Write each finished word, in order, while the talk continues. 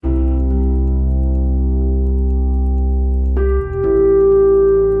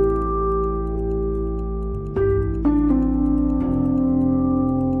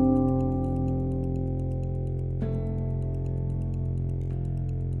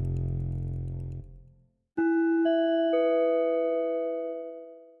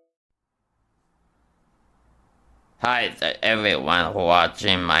Hi to everyone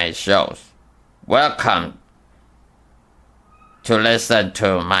watching my shows. Welcome to listen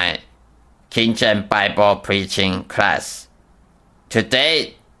to my King James Bible preaching class.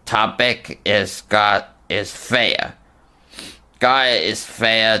 Today's topic is God is fair. God is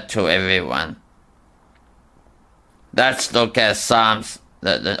fair to everyone. Let's look at Psalms,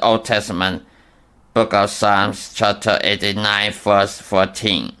 the Old Testament book of Psalms, chapter 89, verse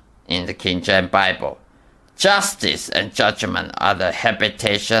 14 in the King James Bible. Justice and judgment are the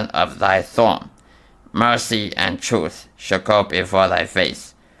habitation of thy throne. Mercy and truth shall go before thy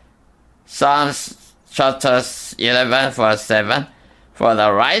face. Psalms chapter 11 verse 7. For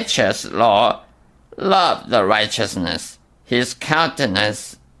the righteous Lord loved the righteousness. His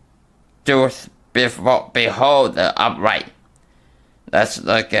countenance doth behold the upright. Let's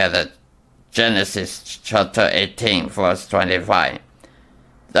look at Genesis chapter 18 verse 25.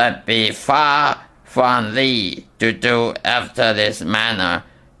 That be far from thee to do after this manner,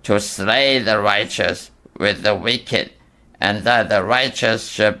 to slay the righteous with the wicked, and that the righteous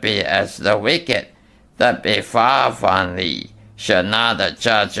should be as the wicked. That be far from thee. Shall not the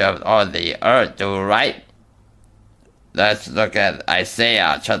judge of all the earth do right? Let's look at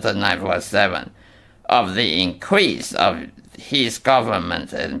Isaiah chapter 9 verse 7. Of the increase of his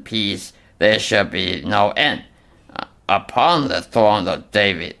government and peace there shall be no end, upon the throne of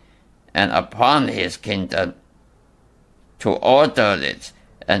David, and upon his kingdom, to order it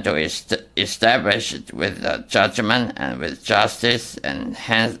and to establish it with judgment and with justice, and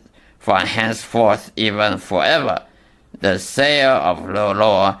from henceforth even forever. The sayer of the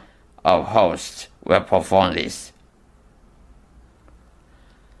Lord of hosts will perform this.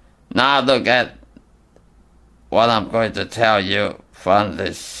 Now look at what I'm going to tell you from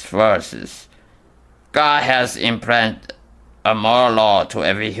these verses. God has implanted a moral law to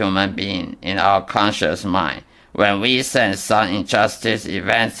every human being in our conscious mind. When we sense some injustice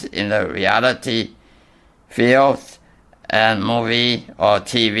events in the reality field and movie or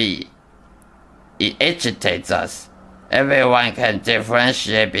TV, it agitates us. Everyone can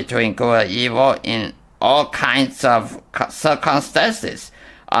differentiate between good and evil in all kinds of circumstances,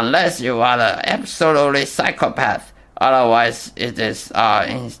 unless you are an absolutely psychopath. Otherwise, it is our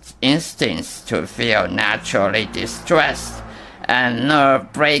instincts to feel naturally distressed and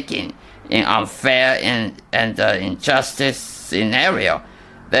nerve-breaking in unfair and injustice scenario.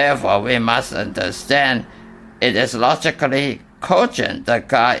 Therefore, we must understand it is logically cogent that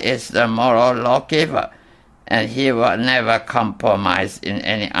God is the moral lawgiver, and he will never compromise in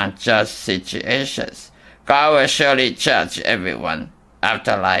any unjust situations. God will surely judge everyone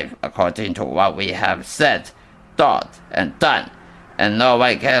after life according to what we have said, thought, and done, and no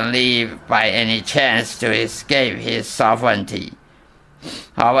one can live by any chance to escape his sovereignty.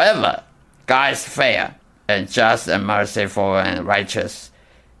 However, God is fair and just and merciful and righteous.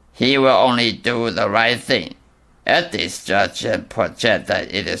 He will only do the right thing. Atheists judge and project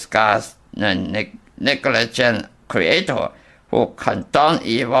that it is God's negligent creator who condones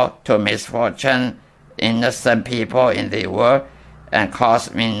evil to misfortune innocent people in the world and cause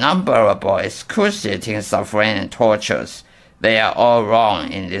innumerable excruciating suffering and tortures. They are all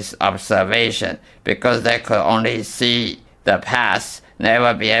wrong in this observation because they could only see the past,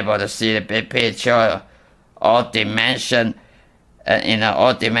 never be able to see the big picture or dimension. In an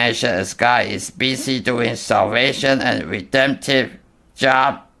old dimension, as God is busy doing salvation and redemptive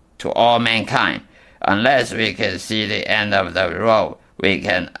job to all mankind. Unless we can see the end of the road, we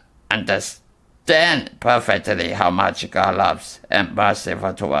can understand perfectly how much God loves and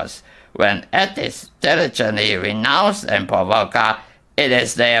merciful to us. When atheists diligently renounce and provoke God, it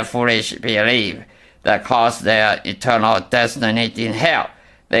is their foolish belief that caused their eternal destiny in hell.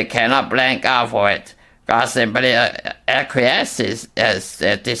 They cannot blame God for it. God simply acquiesces as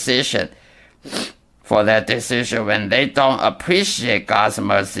their decision. For their decision when they don't appreciate God's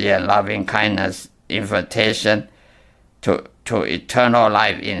mercy and loving kindness invitation to eternal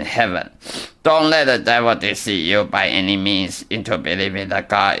life in heaven. Don't let the devil deceive you by any means into believing that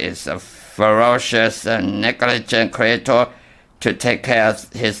God is a ferocious and negligent creator to take care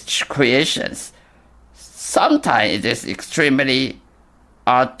of his creations. Sometimes it is extremely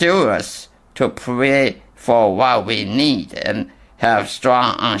arduous to pray for what we need and have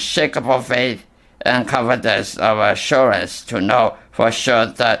strong, unshakable faith and confidence of assurance to know for sure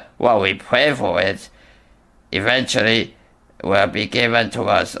that what we pray for it eventually will be given to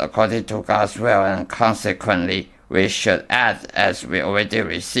us according to God's will, and consequently we should act as we already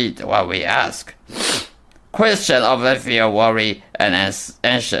received what we ask. Christians often feel worried and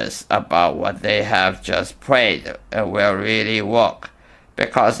anxious about what they have just prayed and will really work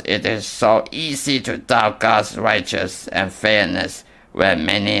because it is so easy to doubt God's righteousness and fairness when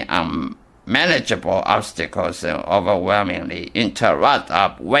many unmanageable obstacles and overwhelmingly interrupt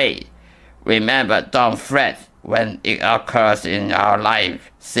our way. Remember, don't fret when it occurs in our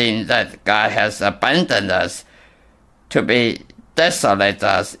life, seeing that God has abandoned us to be desolate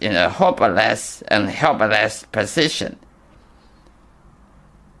us in a hopeless and helpless position.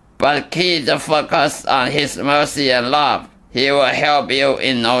 But keep the focus on His mercy and love. He will help you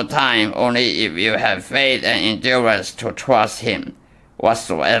in no time, only if you have faith and endurance to trust Him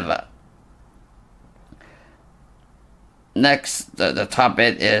whatsoever. Next, the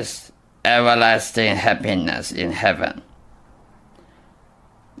topic is everlasting happiness in heaven.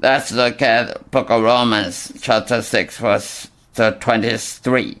 Let's look at Book of Romans, chapter 6, verse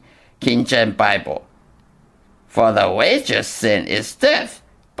 23, King James Bible. For the wages of sin is death,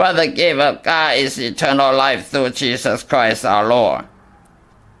 but the gift of God is eternal life through Jesus Christ our Lord.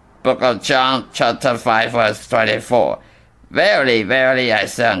 Book of John, chapter 5, verse 24. Verily, verily, I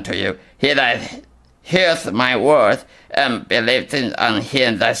say unto you, he that heareth my word and believeth on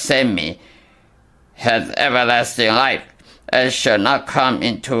him that sent me hath everlasting life, and shall not come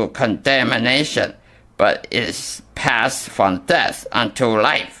into condemnation, but is passed from death unto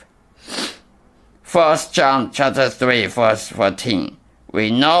life. 1 John chapter 3, verse 14. We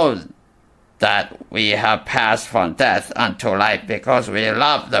know that we have passed from death unto life because we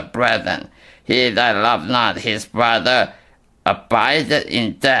love the brethren. He that loveth not his brother abideth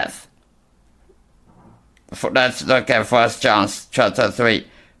in death. Let's look at 1 John chapter 3,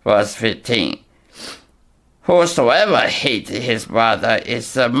 verse 15. Whosoever hates his brother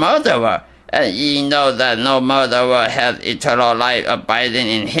is a murderer, and ye know that no murderer hath eternal life abiding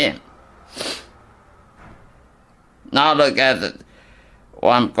in him. Now look at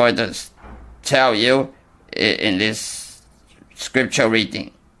what I'm going to tell you in this scripture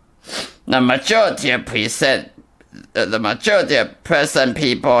reading. The majority of present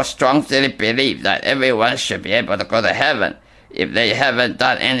people strongly believe that everyone should be able to go to heaven if they haven't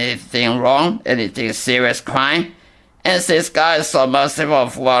done anything wrong, anything serious crime. And since God is so merciful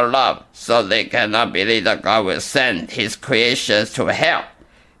full of love, so they cannot believe that God will send His creations to hell.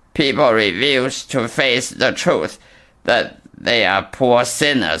 People refuse to face the truth that they are poor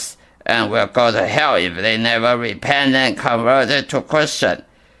sinners and will go to hell if they never repent and converted to Christian.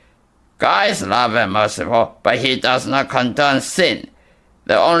 God is love and merciful, but He does not condone sin.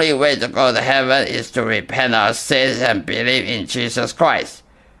 The only way to go to heaven is to repent our sins and believe in Jesus Christ,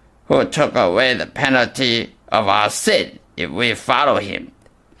 who took away the penalty of our sin if we follow Him.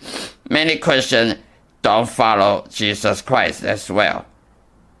 Many Christians don't follow Jesus Christ as well,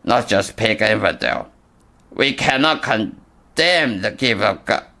 not just pagan infidel. We cannot condemn the gift of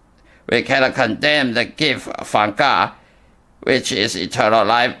God. We cannot condemn the gift from God, which is eternal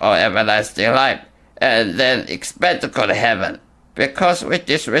life or everlasting life, and then expect to go to heaven, because we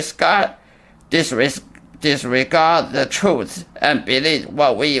disregard the truth and believe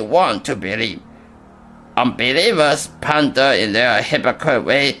what we want to believe. Unbelievers ponder in their hypocrite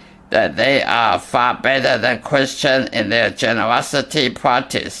way that they are far better than Christians in their generosity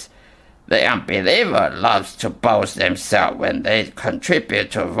practice. The unbeliever loves to boast themselves when they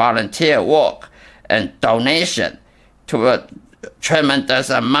contribute to volunteer work and donation to a tremendous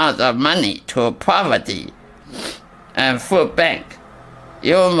amount of money to poverty and food bank.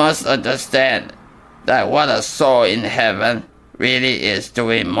 You must understand that what a soul in heaven really is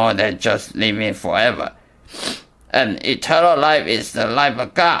doing more than just living forever. And eternal life is the life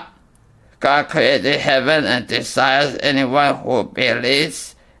of God. God created heaven and desires anyone who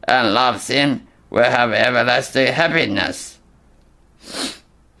believes and loves Him will have everlasting happiness.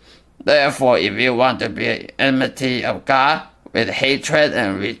 Therefore, if you want to be enmity of God with hatred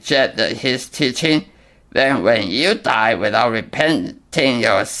and reject His teaching, then when you die without repenting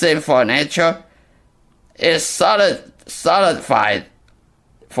your sinful nature, it's solidified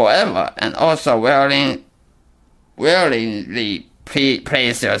forever, and also willingly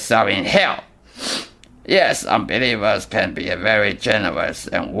place yourself in hell. Yes, unbelievers can be very generous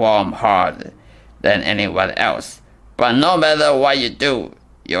and warm-hearted than anyone else, but no matter what you do,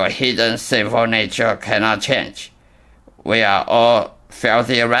 your hidden sinful nature cannot change. We are all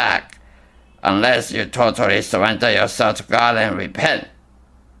filthy rags unless you totally surrender yourself to God and repent.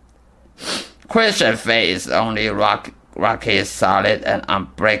 Christian faith is only rocky, solid, and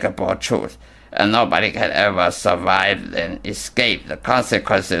unbreakable truth, and nobody can ever survive and escape the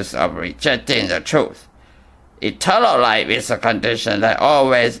consequences of rejecting the truth. Eternal life is a condition that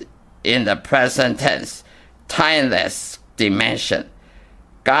always in the present tense, timeless dimension.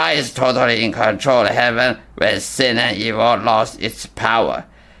 God is totally in control of heaven when sin and evil lost its power.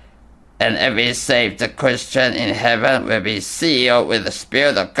 And every saved Christian in heaven will be sealed with the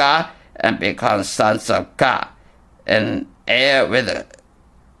Spirit of God and become sons of God, and heir with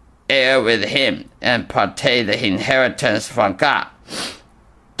Him, and partake the inheritance from God.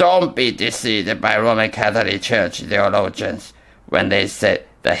 Don't be deceived by Roman Catholic Church theologians when they say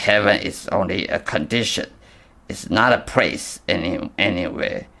that heaven is only a condition. It's not a place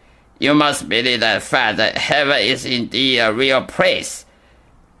anywhere. You must believe that fact that heaven is indeed a real place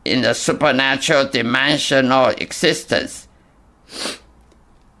in the supernatural dimensional existence.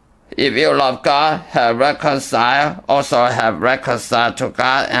 If you love God, also have reconciled to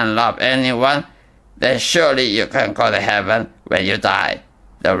God and love anyone, then surely you can go to heaven when you die.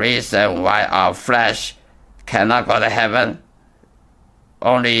 The reason why our flesh cannot go to heaven,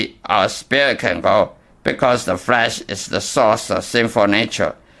 only our spirit can go, because the flesh is the source of sinful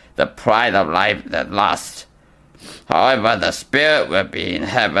nature, the pride of life that lasts. However, the spirit will be in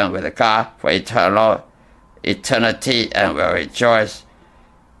heaven with God for eternity and will rejoice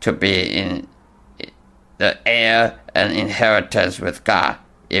to be in the heir and inheritance with God.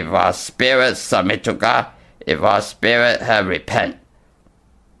 If our spirit submit to God, if our spirit have repent.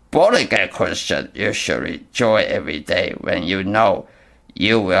 Born-again Christian, you should rejoice every day when you know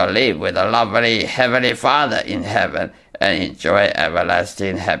you will live with a lovely Heavenly Father in heaven and enjoy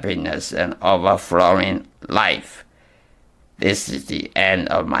everlasting happiness and overflowing life. This is the end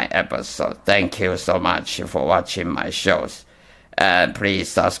of my episode. Thank you so much for watching my shows. And please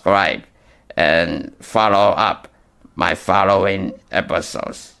subscribe and follow up my following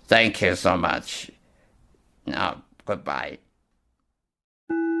episodes. Thank you so much. Now, goodbye.